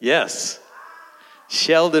Yes.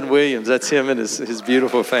 Sheldon Williams, that's him and his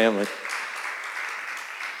beautiful family.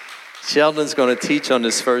 Sheldon's going to teach on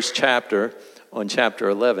this first chapter, on chapter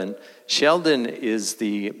 11. Sheldon is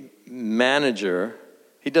the manager.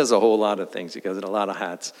 He does a whole lot of things. He does a lot of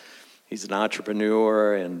hats. He's an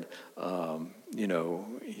entrepreneur, and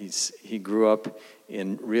he grew up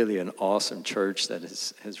in really an awesome church that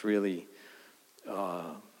has really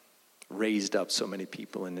raised up so many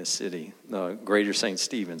people in this city. Greater St.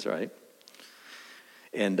 Stephen's, right?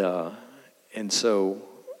 And so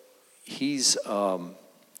he's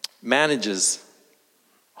manages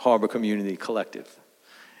Harbor Community Collective,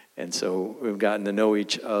 and so we've gotten to know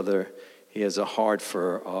each other. He has a heart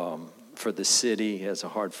for the city. He has a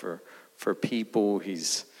heart for people.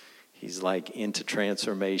 He's like into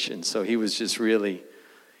transformation. So he was just really,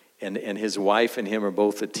 and his wife and him are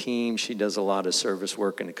both a team. She does a lot of service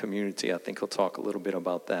work in the community. I think he'll talk a little bit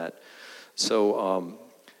about that. So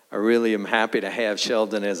I really am happy to have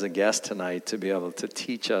Sheldon as a guest tonight to be able to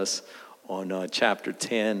teach us on chapter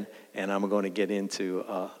 10, and I'm going to get into,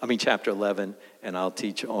 chapter 11, and I'll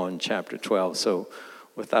teach on chapter 12. So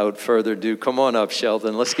without further ado, come on up,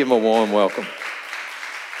 Sheldon. Let's give him a warm welcome.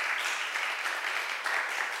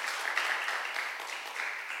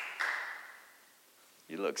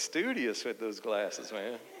 You look studious with those glasses,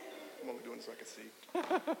 man. I'm only doing this so I can see.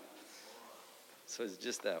 So it's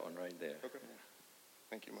just that one right there. Okay.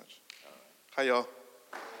 Thank you much. Hi, y'all.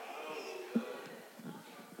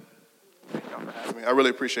 Thank y'all for having me. I really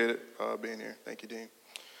appreciate it being here. Thank you, Dean.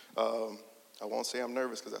 I won't say I'm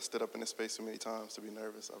nervous because I stood up in this space so many times to be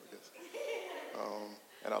nervous, I would guess.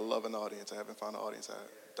 And I love an audience. I haven't found an audience I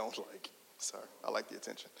don't like. Sorry, I like the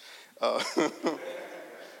attention.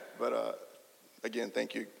 But again,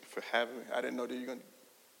 thank you for having me. I didn't know that you were going to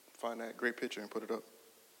find that great picture and put it up,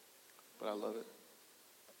 but I love it.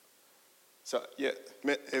 So yeah,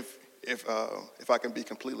 if I can be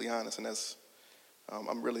completely honest, and that's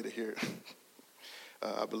I'm really to hear it.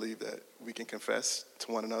 I believe that we can confess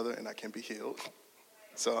to one another, and I can be healed.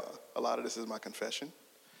 So a lot of this is my confession.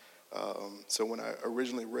 So when I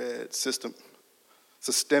originally read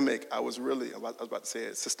systemic, I was about to say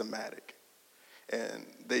it's systematic. And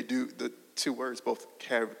they do, the two words both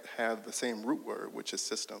have the same root word, which is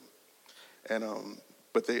system. And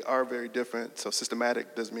but they are very different. So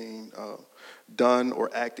systematic does mean done or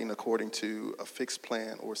acting according to a fixed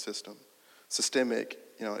plan or system. Systemic,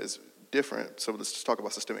 is different. So let's just talk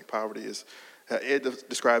about systemic poverty. It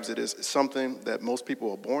describes it as something that most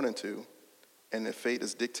people are born into, and their fate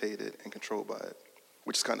is dictated and controlled by it,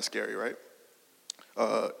 which is kind of scary, right?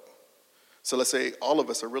 So let's say all of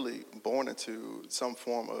us are really born into some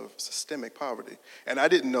form of systemic poverty. And I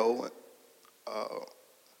didn't know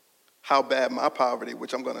how bad my poverty,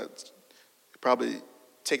 which I'm going to probably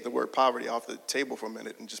take the word poverty off the table for a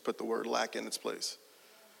minute and just put the word lack in its place.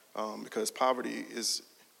 Because poverty is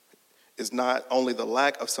not only the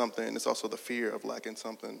lack of something, it's also the fear of lacking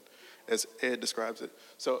something, as Ed describes it.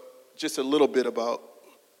 So just a little bit about,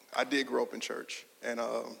 I did grow up in church, and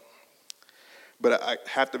but I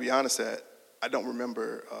have to be honest that I don't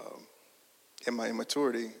remember, in my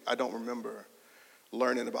immaturity, I don't remember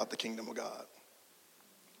learning about the kingdom of God.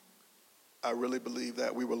 I really believe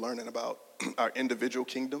that we were learning about our individual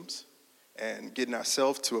kingdoms and getting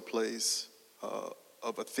ourselves to a place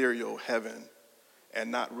of ethereal heaven and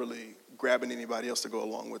not really grabbing anybody else to go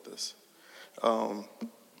along with us. And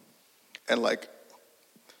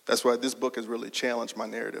that's why this book has really challenged my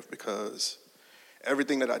narrative, because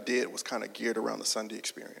everything that I did was kind of geared around the Sunday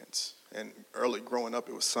experience. And early growing up,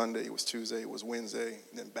 it was Sunday, it was Tuesday, it was Wednesday,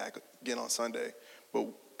 and then back again on Sunday. But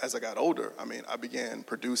as I got older, I began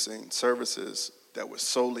producing services that were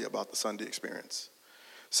solely about the Sunday experience.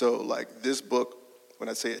 So this book, when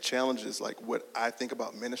I say it challenges what I think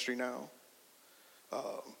about ministry now,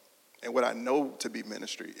 and what I know to be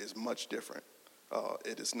ministry is much different.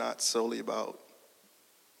 It is not solely about,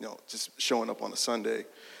 just showing up on a Sunday,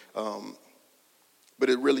 but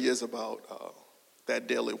it really is about that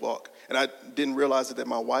daily walk. And I didn't realize that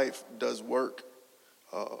my wife does work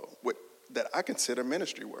that I consider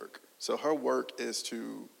ministry work. So her work is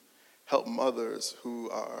to help mothers who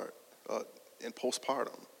are in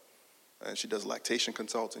postpartum. And she does lactation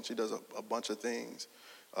consulting. She does a bunch of things.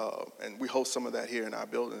 And we host some of that here in our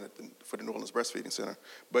building for the New Orleans Breastfeeding Center.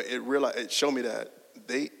 But it showed me that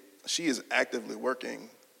she is actively working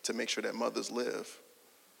to make sure that mothers live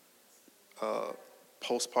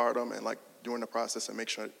postpartum and during the process, and make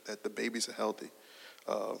sure that the babies are healthy.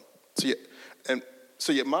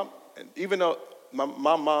 Even though my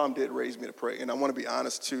mom did raise me to pray, and I want to be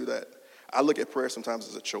honest too that I look at prayer sometimes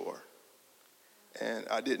as a chore, and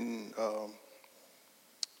I didn't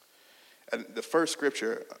And the first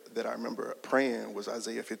scripture that I remember praying was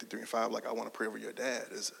Isaiah 53:5. Like, I want to pray over your dad.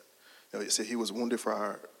 It said he was wounded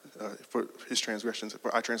for his transgressions,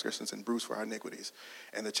 for our transgressions, and bruised for our iniquities.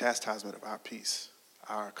 And the chastisement of our peace,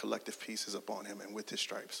 our collective peace, is upon him. And with his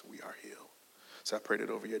stripes, we are healed. So I prayed it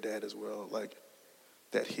over your dad as well, like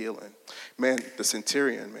that healing. Man, the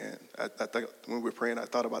centurion, man, I thought, when we were praying, I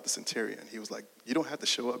thought about the centurion. He was like, you don't have to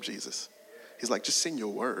show up, Jesus. He's like, just send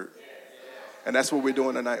your word. And that's what we're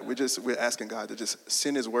doing tonight. We're asking God to just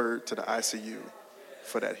send his word to the ICU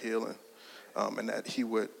for that healing, and that he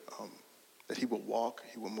would walk,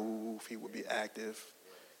 he would move, he would be active,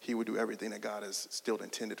 he would do everything that God has still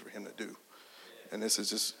intended for him to do. And this is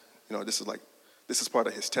just, this is part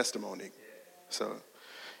of his testimony. So,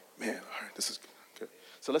 man, all right, this is good.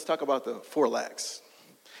 So let's talk about the 4 lacks.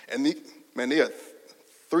 And there are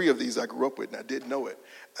 3 of these I grew up with, and I didn't know it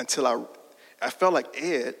until I felt like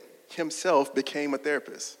Ed himself became a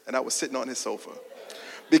therapist, and I was sitting on his sofa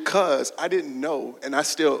because I didn't know, and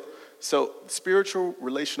so spiritual,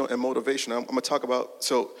 relational, and motivational, I'm going to talk about.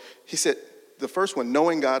 So he said, the first one,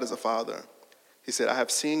 knowing God as a father. He said, I have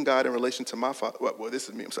seen God in relation to my father. Well, this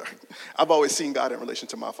is me, I'm sorry. I've always seen God in relation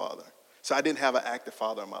to my father. So I didn't have an active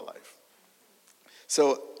father in my life.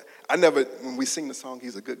 So when we sing the song,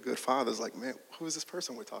 he's a good father, it's like, man, who is this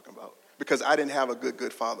person we're talking about? Because I didn't have a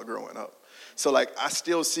good father growing up. So like, I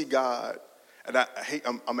still see God, and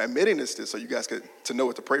I'm admitting this so you guys get to know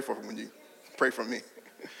what to pray for when you pray for me.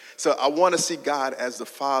 So I want to see God as the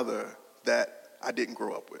father that I didn't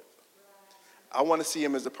grow up with. I want to see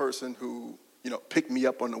him as the person who, picked me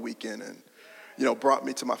up on the weekend and, brought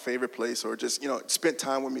me to my favorite place, or just, spent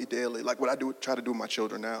time with me daily, like what I try to do with my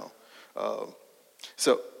children now.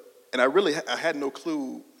 And I had no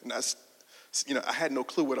clue, and I had no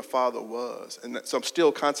clue what a father was. And so I'm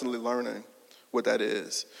still constantly learning what that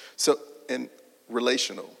is. So, and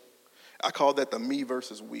relational, I call that the me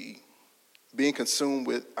versus we. Being consumed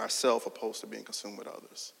with ourselves opposed to being consumed with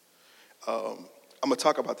others. I'm going to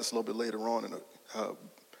talk about this a little bit later on,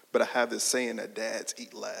 but I have this saying that dads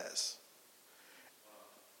eat last.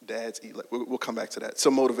 Dads eat last. We'll come back to that.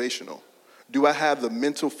 So motivational. Do I have the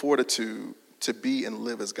mental fortitude to be and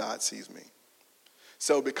live as God sees me?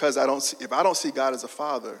 So because if I don't see God as a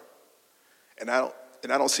father, and I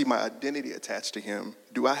don't see my identity attached to him,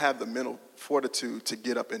 do I have the mental fortitude to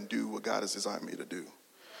get up and do what God has designed me to do?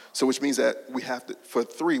 So which means that for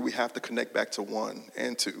 3, we have to connect back to 1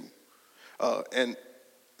 and 2.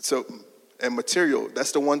 And material,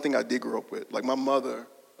 that's the one thing I did grow up with. Like my mother,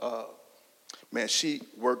 man, she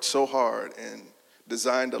worked so hard and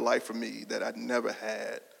designed a life for me that I never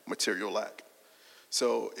had material lack.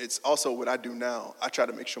 So it's also what I do now. I try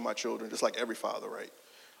to make sure my children, just like every father, right?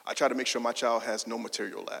 I try to make sure my child has no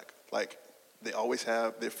material lack. Like they always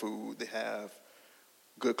have their food, they have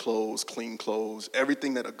good clothes, clean clothes,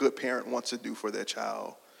 everything that a good parent wants to do for their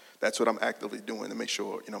child. That's what I'm actively doing to make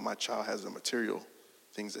sure, my child has the material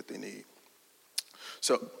things that they need.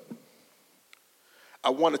 So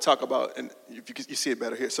I want to talk about, and you see it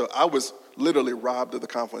better here. So I was literally robbed of the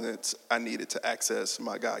confidence I needed to access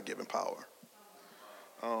my God-given power.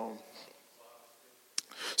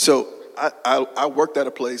 So I worked at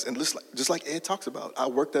a place, and just like Ed talks about, I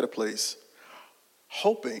worked at a place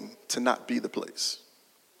hoping to not be the place.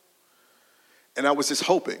 And I was just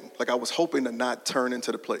hoping, I was hoping to not turn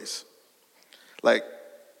into the place. Like,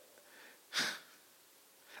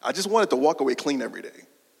 I just wanted to walk away clean every day.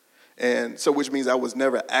 And so, which means I was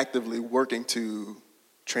never actively working to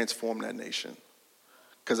transform that nation.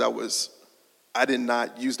 Because I did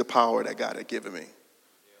not use the power that God had given me.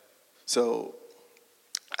 So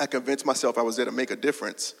I convinced myself I was there to make a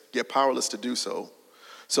difference, yet powerless to do so.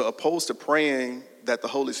 So opposed to praying that the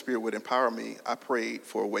Holy Spirit would empower me, I prayed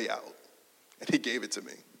for a way out. And he gave it to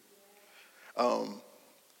me.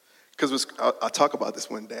 Because I'll talk about this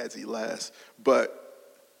when dads eat last. But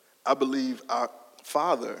I believe our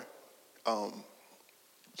Father,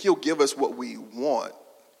 he'll give us what we want,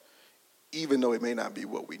 even though it may not be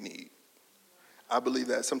what we need. I believe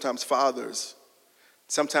that sometimes fathers,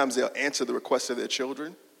 they'll answer the request of their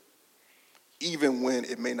children, even when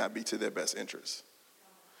it may not be to their best interest.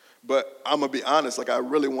 But I'm going to be honest, I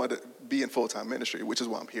really want to be in full-time ministry, which is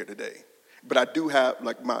why I'm here today. But I do have,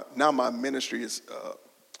 my ministry is,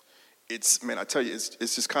 I tell you,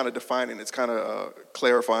 it's just kind of defining, it's kind of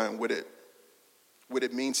clarifying what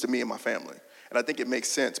it means to me and my family. And I think it makes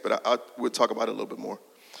sense, but we'll talk about it a little bit more.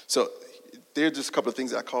 So there's just a couple of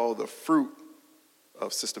things I call the fruit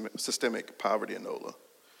of systemic poverty in NOLA.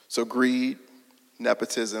 So greed,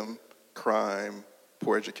 nepotism, crime,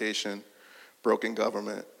 poor education, broken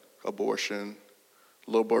government, abortion,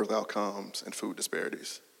 low birth outcomes, and food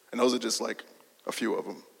disparities. And those are just like a few of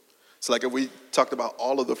them. So like if we talked about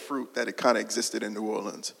all of the fruit that it kind of existed in New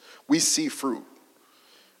Orleans, we see fruit,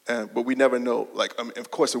 but we never know, like,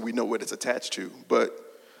 of course we know what it's attached to, but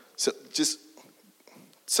so just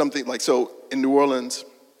something like, so in New Orleans,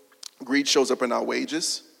 greed shows up in our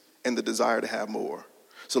wages and the desire to have more.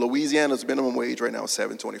 So Louisiana's minimum wage right now is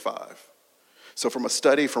 $7.25. So from a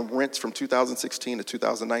study from rents from 2016 to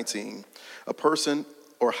 2019, a person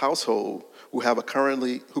or household who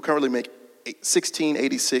currently make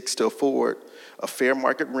 $1,686 to afford a fair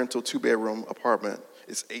market rental 2-bedroom apartment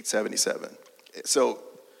is $877. So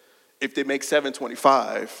if they make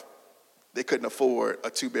 $725, they couldn't afford a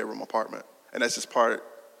 2-bedroom apartment, and that's just part.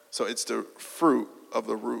 So it's the fruit of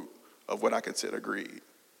the root of what I consider greed.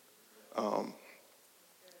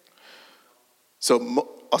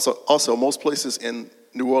 Also, most places in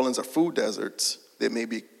New Orleans are food deserts. There may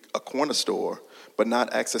be a corner store, but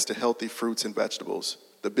not access to healthy fruits and vegetables.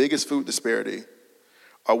 The biggest food disparity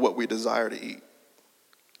are what we desire to eat,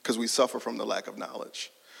 because we suffer from the lack of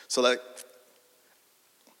knowledge. So like,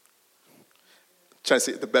 trying to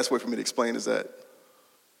say the best way for me to explain is that,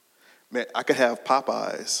 man, I could have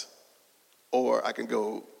Popeyes, or I can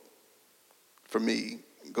go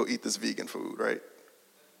eat this vegan food, right?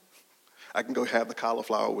 I can go have the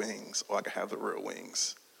cauliflower wings, or I can have the real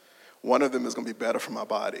wings. One of them is going to be better for my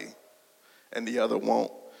body, and the other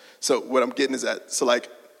won't. So what I'm getting is that, so like,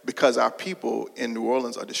 because our people in New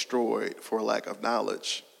Orleans are destroyed for a lack of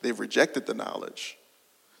knowledge, they've rejected the knowledge,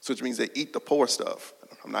 so which means they eat the poor stuff.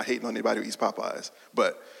 I'm not hating on anybody who eats Popeyes,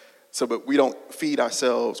 but we don't feed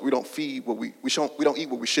ourselves. We don't feed what we don't eat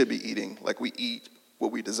what we should be eating. Like, we eat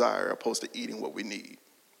what we desire, opposed to eating what we need.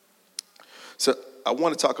 So I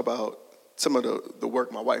want to talk about some of the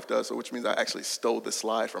work my wife does, which means I actually stole this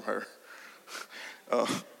slide from her.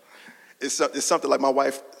 It's something like, my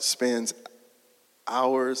wife spends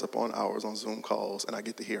hours upon hours on Zoom calls, and I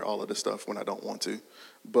get to hear all of this stuff when I don't want to.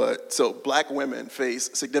 But so black women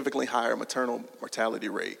face significantly higher maternal mortality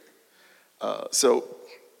rate. So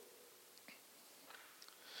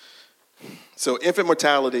infant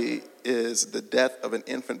mortality is the death of an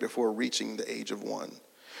infant before reaching the age of 1.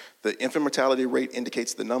 The infant mortality rate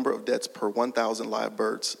indicates the number of deaths per 1,000 live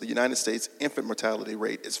births. The United States infant mortality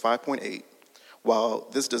rate is 5.8. While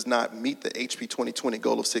this does not meet the HP 2020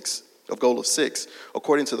 goal of 6,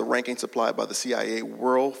 according to the ranking supplied by the CIA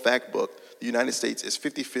World Factbook, the United States is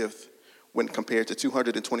 55th when compared to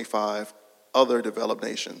 225 other developed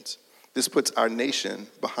nations. This puts our nation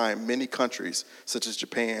behind many countries such as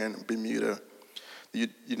Japan, Bermuda, the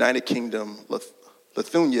United Kingdom,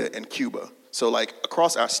 Lithuania, and Cuba. So like,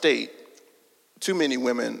 across our state, too many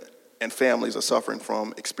women and families are suffering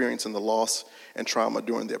from experiencing the loss and trauma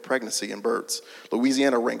during their pregnancy and births.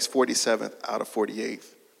 Louisiana ranks 47th out of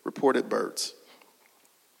 48th reported births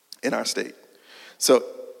in our state. So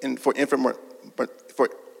for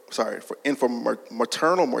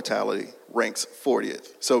maternal mortality ranks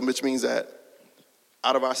 40th. So which means that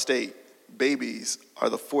out of our state, babies are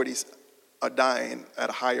dying at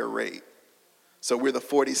a higher rate. So we're the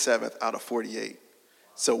 47th out of 48.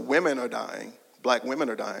 So women are dying, black women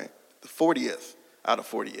are dying, the 40th out of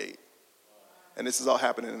 48. And this is all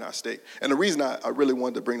happening in our state. And the reason I really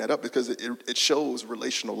wanted to bring that up is because it shows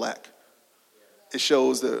relational lack. It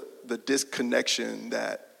shows the disconnection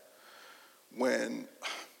that when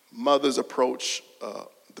mothers approach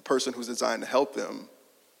the person who's designed to help them,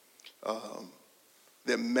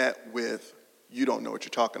 they're met with, "You don't know what you're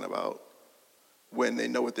talking about," when they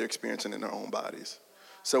know what they're experiencing in their own bodies.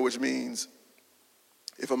 So which means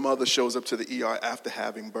if a mother shows up to the ER after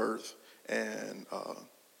having birth and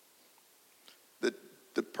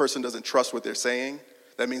the person doesn't trust what they're saying,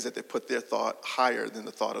 that means that they put their thought higher than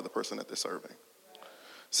the thought of the person that they're serving.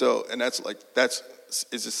 So, and it's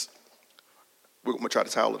just, we're going to try to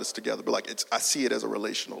tie all of this together, but like, I see it as a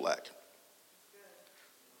relational lack.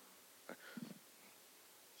 All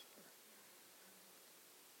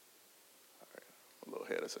right, a little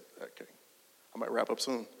ahead. Okay, I might wrap up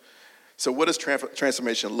soon. So what does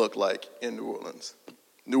transformation look like in New Orleans?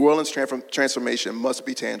 New Orleans transformation must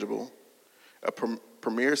be tangible, a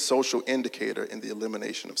premier social indicator in the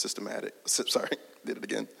elimination of systemic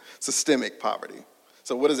poverty.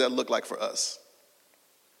 So what does that look like for us?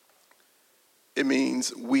 It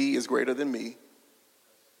means we is greater than me,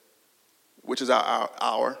 which is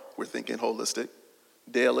our we're thinking holistic.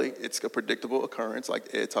 Daily, it's a predictable occurrence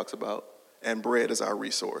like Ed talks about, and bread is our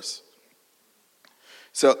resource.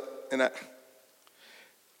 So, and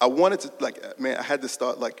I wanted to, I had this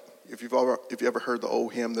thought, like, if you ever heard the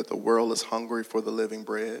old hymn that the world is hungry for the living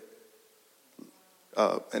bread,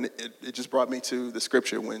 and it just brought me to the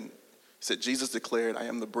scripture when He said, Jesus declared, I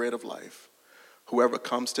am the bread of life. Whoever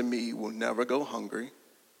comes to me will never go hungry,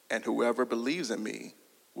 and whoever believes in me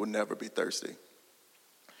will never be thirsty.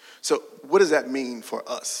 So what does that mean for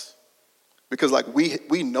us? Because like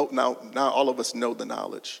we know now all of us know the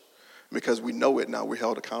knowledge. Because we know it now, we're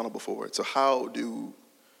held accountable for it. So how do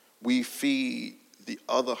we feed the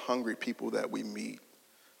other hungry people that we meet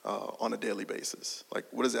on a daily basis? Like,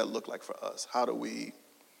 what does that look like for us? How do we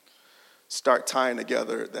start tying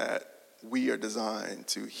together that we are designed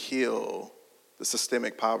to heal the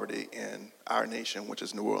systemic poverty in our nation, which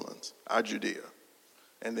is New Orleans, our Judea,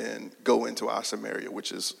 and then go into our Samaria,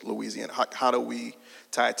 which is Louisiana? How do we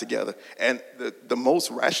tie it together? And the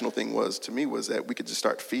most rational thing to me was that we could just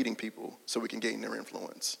start feeding people so we can gain their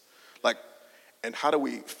influence. Like, and how do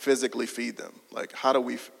we physically feed them? Like,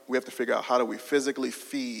 we have to figure out how do we physically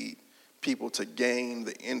feed people to gain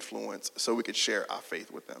the influence so we could share our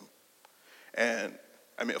faith with them. And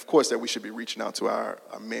I mean, of course, that we should be reaching out to our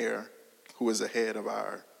mayor, who is the head of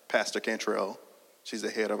our Pastor Cantrell. She's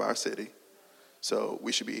the head of our city. So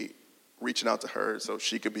we should be reaching out to her so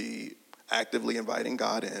she could be actively inviting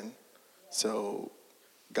God in so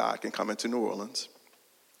God can come into New Orleans.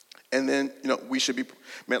 And then, we should be,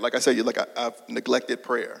 man, like I said, I've neglected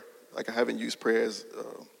prayer. Like I haven't used prayer as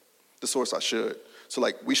the source I should. So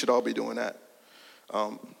like we should all be doing that.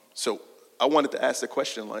 So I wanted to ask the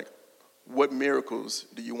question, like, what miracles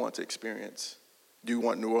do you want to experience? Do you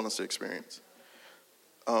want New Orleans to experience?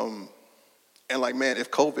 And like, man, if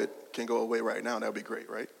COVID can go away right now, that would be great,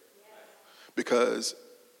 right? Because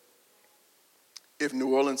if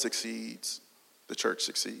New Orleans succeeds, the church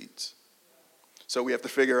succeeds. So we have to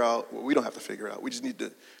figure out, well, we don't have to figure out. We just need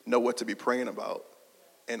to know what to be praying about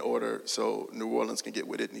in order so New Orleans can get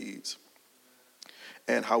what it needs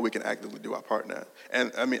and how we can actively do our part in that.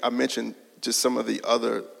 And I mean, I mentioned just some of the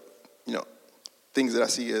other, things that I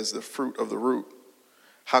see as the fruit of the root.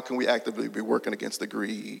 How can we actively be working against the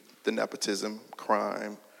greed, the nepotism,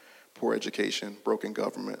 crime, poor education, broken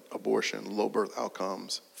government, abortion, low birth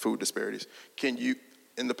outcomes, food disparities? Can you,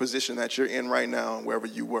 in the position that you're in right now, wherever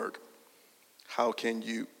you work, how can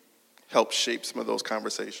you help shape some of those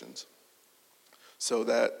conversations so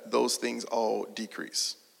that those things all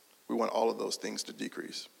decrease? We want all of those things to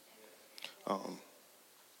decrease.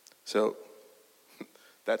 So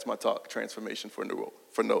that's my talk, transformation for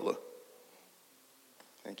NOLA.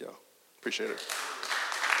 Thank y'all. Appreciate it.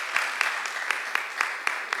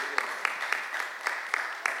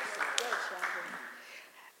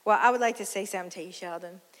 Well, I would like to say something to you,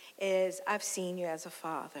 Sheldon, is I've seen you as a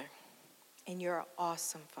father, and you're an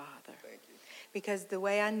awesome father. Thank you. Because the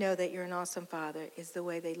way I know that you're an awesome father is the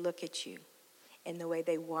way they look at you, and the way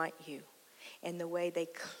they want you, and the way they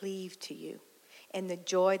cleave to you, and the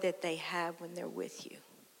joy that they have when they're with you.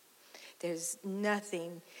 There's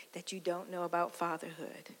nothing that you don't know about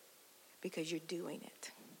fatherhood because you're doing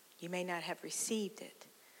it. You may not have received it,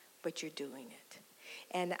 but you're doing it.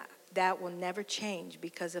 And that will never change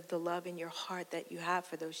because of the love in your heart that you have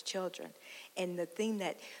for those children. And the thing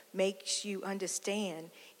that makes you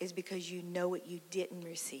understand is because you know what you didn't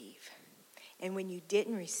receive. And when you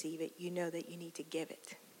didn't receive it, you know that you need to give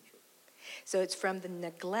it. So it's from the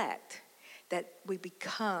neglect that we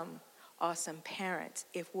become awesome parents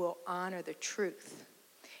if we'll honor the truth.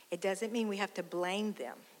 It doesn't mean we have to blame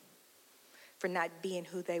them for not being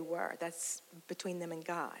who they were. That's between them and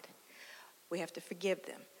God. We have to forgive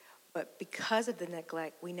them. But because of the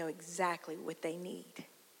neglect, we know exactly what they need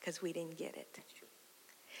because we didn't get it.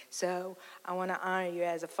 So I want to honor you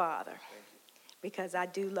as a father because I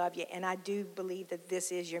do love you, and I do believe that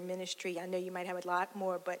this is your ministry. I know you might have a lot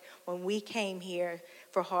more, but when we came here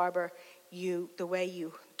for Harbor, the way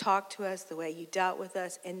you talked to us, the way you dealt with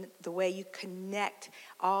us, and the way you connect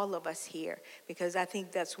all of us here, because I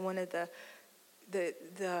think that's one of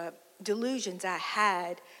the delusions I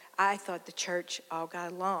had. I thought the church all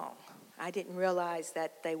got along. I didn't realize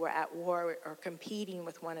that they were at war or competing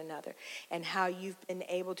with one another, and how you've been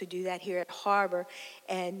able to do that here at Harbor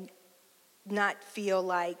and not feel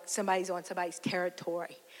like somebody's on somebody's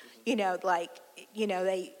territory. It's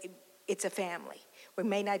a family. We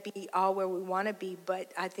may not be all where we want to be,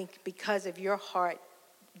 but I think because of your heart,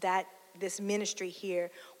 that this ministry here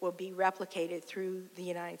will be replicated through the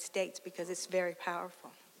United States because it's very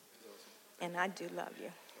powerful. And I do love you.